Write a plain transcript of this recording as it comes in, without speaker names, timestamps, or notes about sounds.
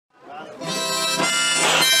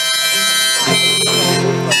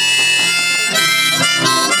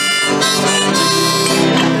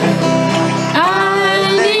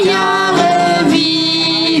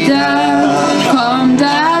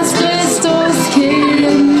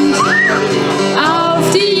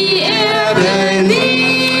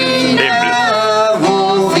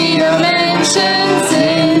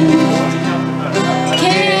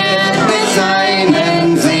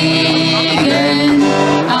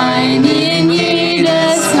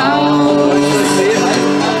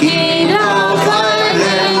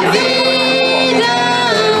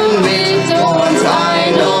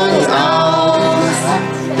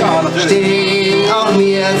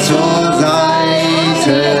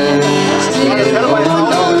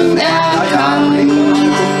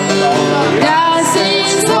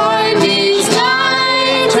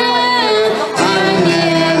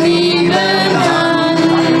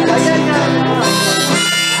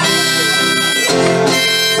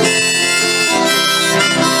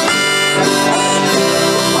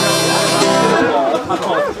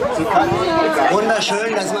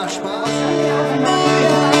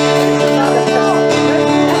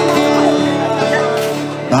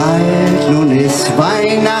ist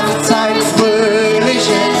Weihnachtszeit,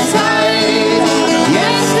 fröhliche Zeit.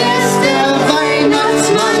 Jetzt ist der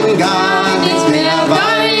Weihnachtsmann gar nicht mehr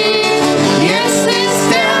weit. Jetzt ist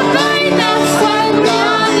der Weihnachtsmann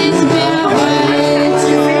gar nicht mehr weit.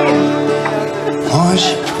 Horch,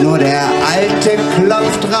 nur der Alte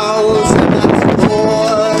klopft draußen ans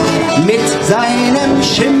Tor. Mit seinem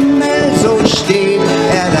Schimmel, so steht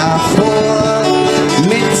er davor.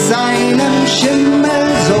 Mit seinem Schimmel,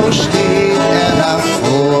 so steht er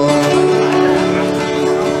davor.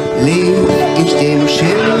 Leg ich dem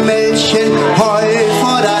Schimmelchen Heu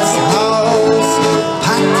vor das Haus,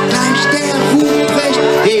 hat gleich der Ruprecht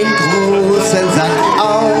den großen Sack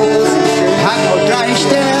aus. Hat gleich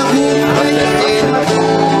der Ruprecht den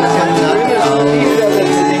großen Sack aus.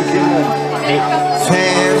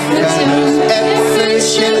 Pfeffer,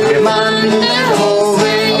 Äpfelchen,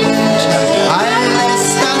 Mandelkornrind, alles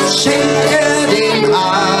das schenkt er dem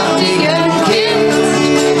artigen Kind.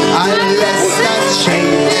 Alles das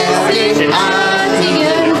schenkt er dem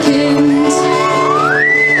artigen Kind.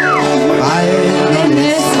 Bald nun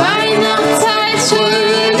ist Weihnachtszeit,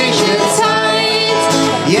 fröhliche Zeit.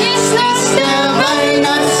 Jetzt ist der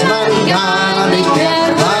Weihnachtsmann gar nicht mehr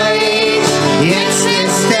weit. Jetzt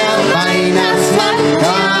ist der Weihnachtsmann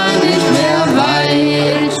gar nicht mehr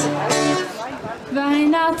weit.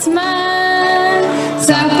 Weihnachtsmann,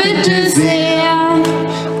 sag bitte sehr.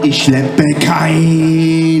 Ich schleppe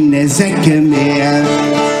keine Säcke mehr.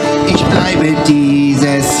 Ich bleibe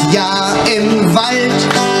dieses Jahr im Wald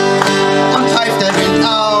und treibt der Wind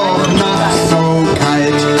auch noch so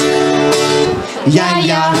kalt. Ja,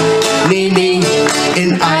 ja, nee, nee,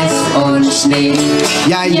 in Eis und Schnee.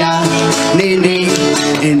 Ja, ja, nee, nee,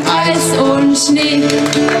 in Eis und Schnee.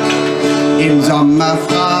 Im Sommer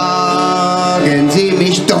fragen sie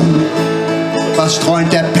mich dumm, was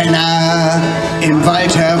streunt der Penner im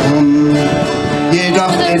Wald herum?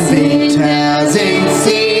 Jedoch im Winter sind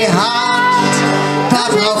sie hart, da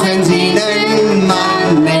brauchen sie einen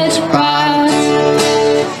Mann mit Bart.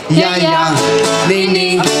 Ja, ja, nee,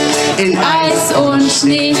 nee, in Eis und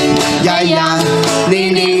Schnee. Ja, ja,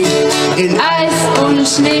 nee, nee, in Eis und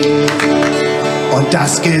Schnee. Und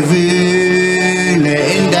das Gewühle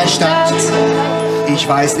in der Stadt, ich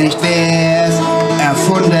weiß nicht, wer's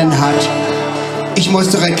erfunden hat. Ich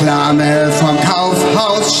musste Reklame vom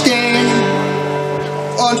Kaufhaus stehen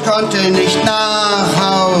und konnte nicht nach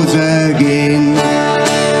Hause gehen.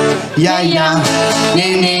 Ja, ja,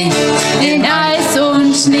 nee, nee, in Eis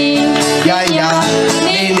und Schnee. ja, ja,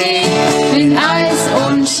 nee, nee, In Eis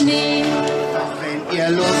und Schnee. wenn ihr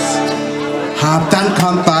Lust habt, dann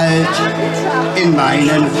kommt bald in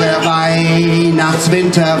meinen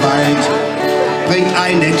Weihnachtswinterwald. Bringt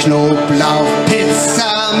eine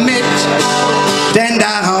Knoblauchpizza mit, denn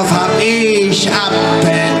darauf hab ich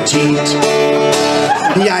Appetit.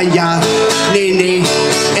 Ja, ja, nee, nee,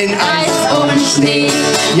 in Eis und Schnee.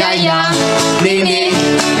 Ja, ja, nee, nee,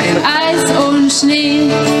 in Eis und Schnee.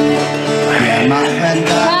 Wir machen dann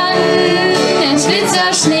Der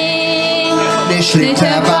Schlitzerschnee. eine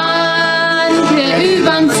Schlitterbahn Schlitterbahn quer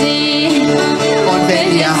übern See. und wenn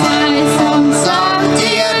ihr Eis und sagt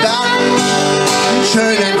ihr dann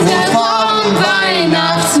schönen Gruß vom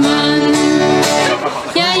Weihnachtsmann.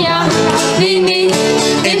 Ja, ja, nee, nee,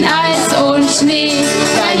 in Eis und Schnee.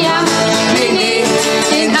 Ja, ja, nee, nee,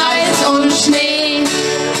 in Eis und Schnee.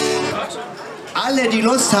 Alle, die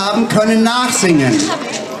Lust haben, können nachsingen.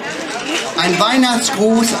 Ein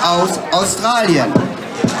Weihnachtsgruß aus Australien.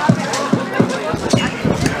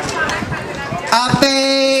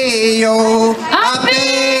 Abeo,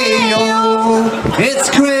 abeo, it's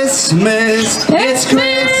Christmas, it's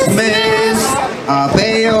Christmas.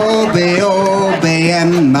 Abeo, beo,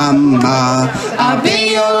 bem, mama.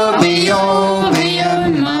 Abeo, beo,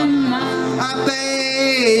 bem, Mama.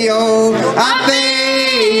 abeo,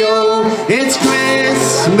 abeo, it's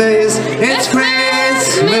Christmas, it's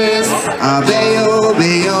Christmas. Abeo,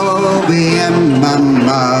 beo, bem,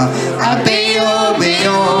 mama. Abeo,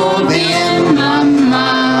 beo, bem, Mama.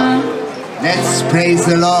 let's praise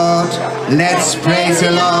the Lord, let's praise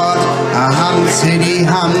the Lord. Aham, city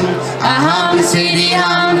hum, aham, city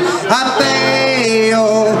hum.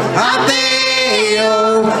 Abeo,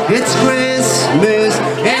 abeo, it's Christmas,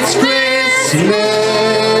 it's Christmas.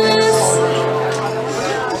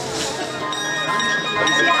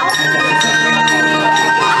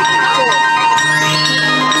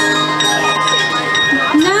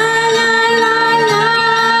 La la la la la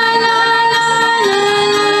la la la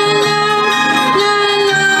la la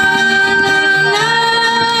la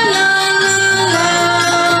la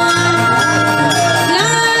la.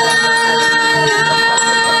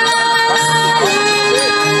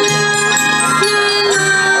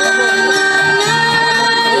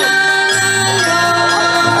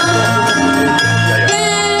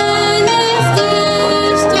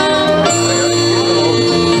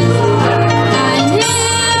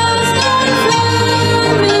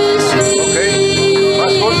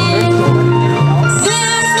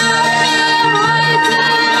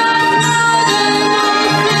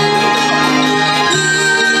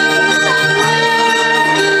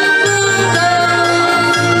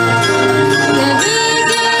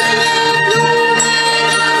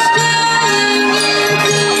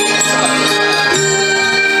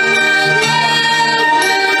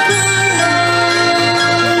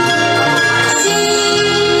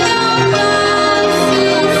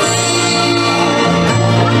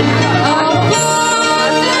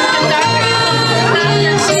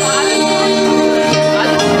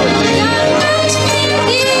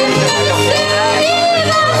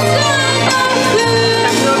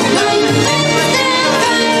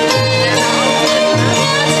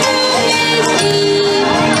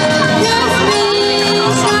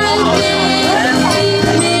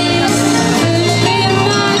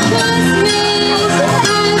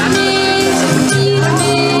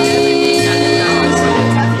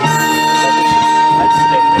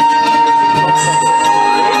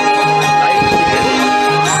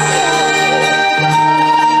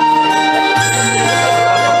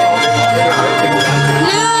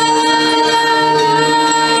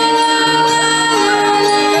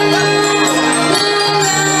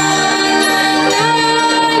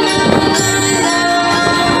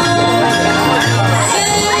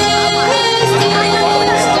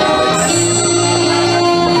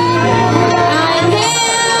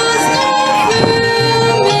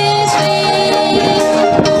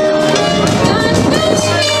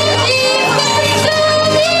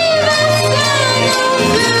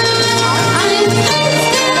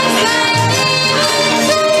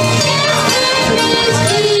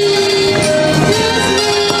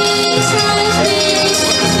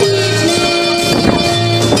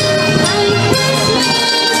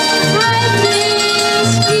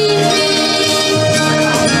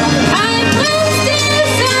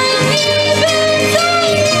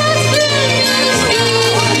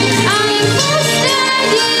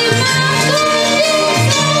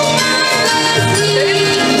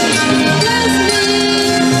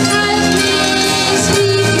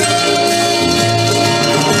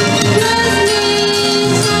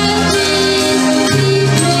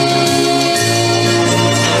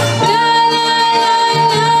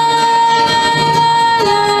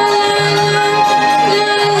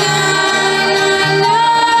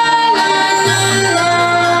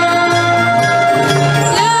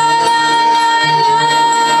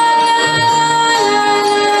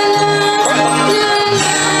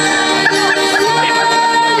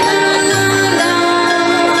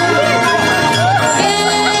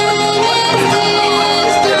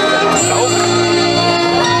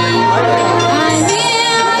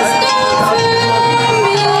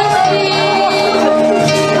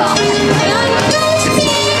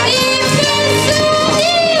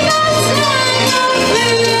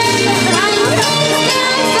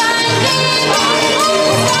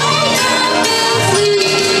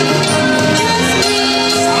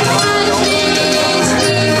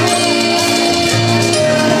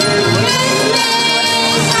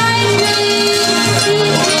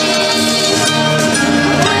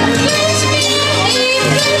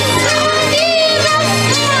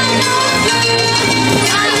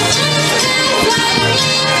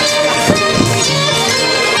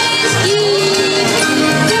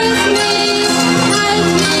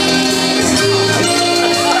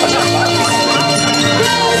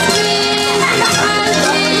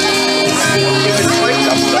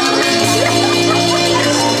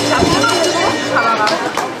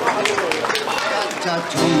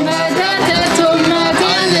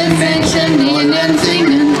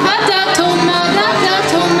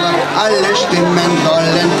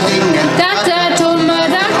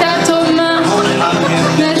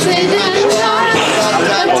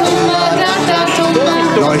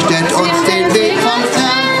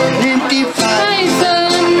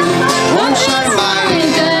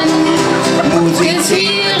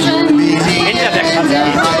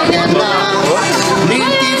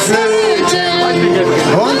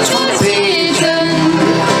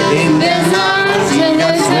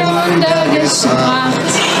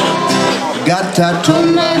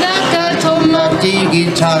 Die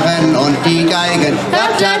Gitarren und die Geigen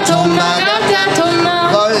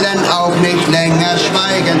wollen auch nicht länger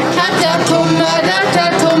schweigen.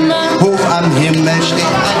 Hoch am Himmel steht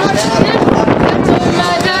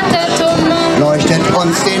leuchtet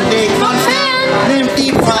uns den Weg von fern, nimmt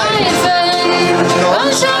die Pfeifen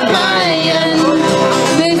und Schamaien.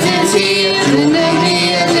 Wir sind hier, sind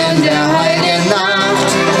hier in der heiligen Nacht,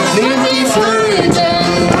 nimmt die Flöten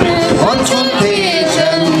und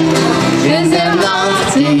Trompeten, in der Nacht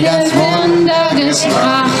sie das Wunder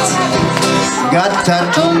gespracht.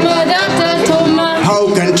 Gattertummer,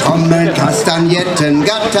 Pauken, Trommeln, Kastagnetten,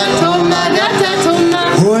 Gattertummer,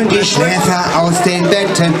 holen die Schläfer aus den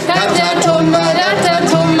Betten. Gattertummer,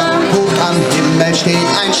 hoch am Himmel steht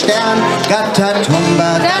ein Stern.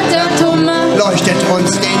 Gattertummer, leuchtet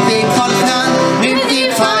uns den Weg von fern. Nimmt die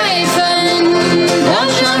Pfeifen und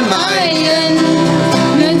Schamaien.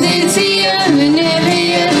 Wir sind hier, wenn ihr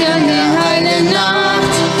hier in der heiligen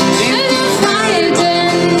Nacht. Nimmt die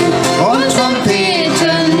Flöten und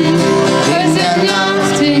Trompeten. In der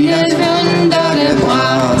Nacht wird das Wunder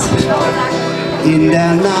gebracht. In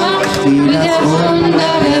der Nacht wird das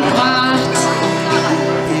Wunder gebracht.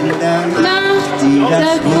 In der Nacht wird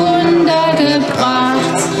das Wunder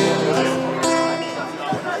gebracht.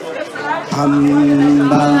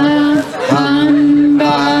 Hamba,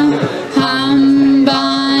 Hamba, Hamba,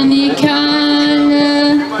 Nikale,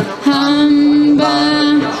 Hamba,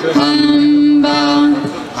 Hamba,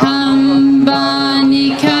 Hamba,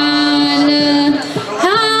 Nikale,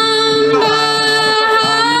 Hamba,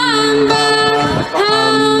 Hamba,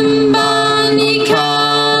 Hamba,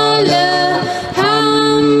 Nikale,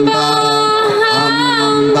 Hamba,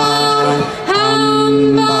 Hamba,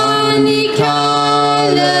 Hamba,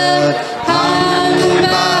 Nikale,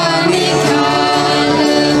 Hamba,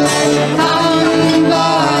 Nikale, Hamba,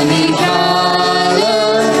 Nikale,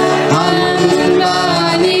 Hamba,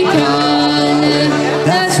 Nikale.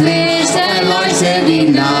 Das Licht erleuchtet die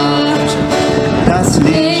Nacht. Das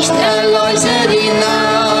Licht erleuchtet die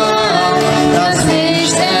Nacht. Das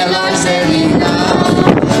Licht erleuchtet die Nacht.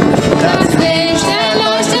 Das Licht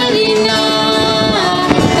erleuchtet die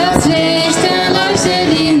Nacht. Das Licht erleuchtet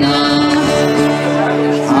die Nacht.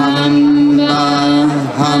 Hamba,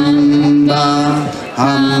 Hamba,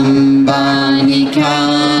 Hamba,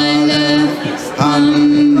 Nikale.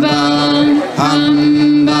 Hamba,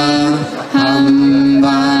 Hamba,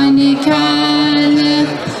 Hamba, Nikale.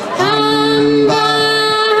 Hamba,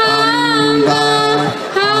 Hamba,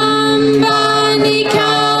 Hamba,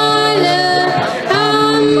 Nikale.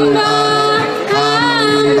 Hamba,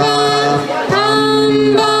 Hamba,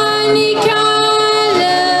 Hamba,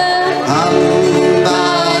 Nikale. Hamba,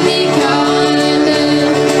 Nikale.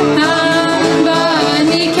 Hamba,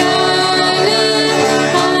 Nikale.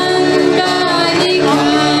 Hamba,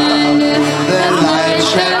 Nikale. The light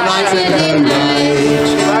shall brighten the night.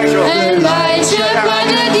 The light shall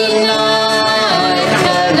brighten the night.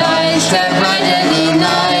 The light shall brighten the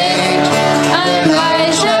night. The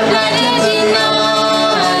light shall brighten the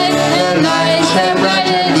night. The light shall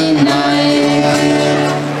brighten the night.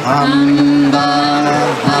 Hamba,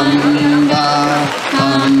 Hamba,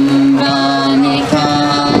 Hamba,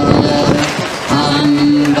 Nikale.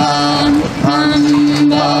 Hamba,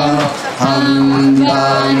 Hamba, Hamba,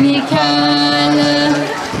 Nikale.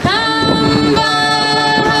 Hamba,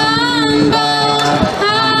 Hamba,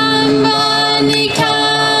 Hamba,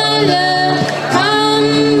 Nikale.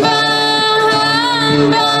 Hamba,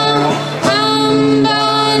 Hamba, Hamba,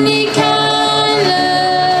 Nikale.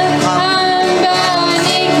 Hamba,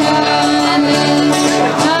 Nikale.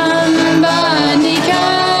 Hamba,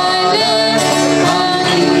 Nikale.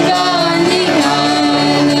 Hamba,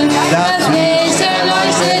 Nikale. Das Licht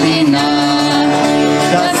erleuchtet die Nacht.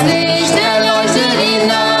 Das Licht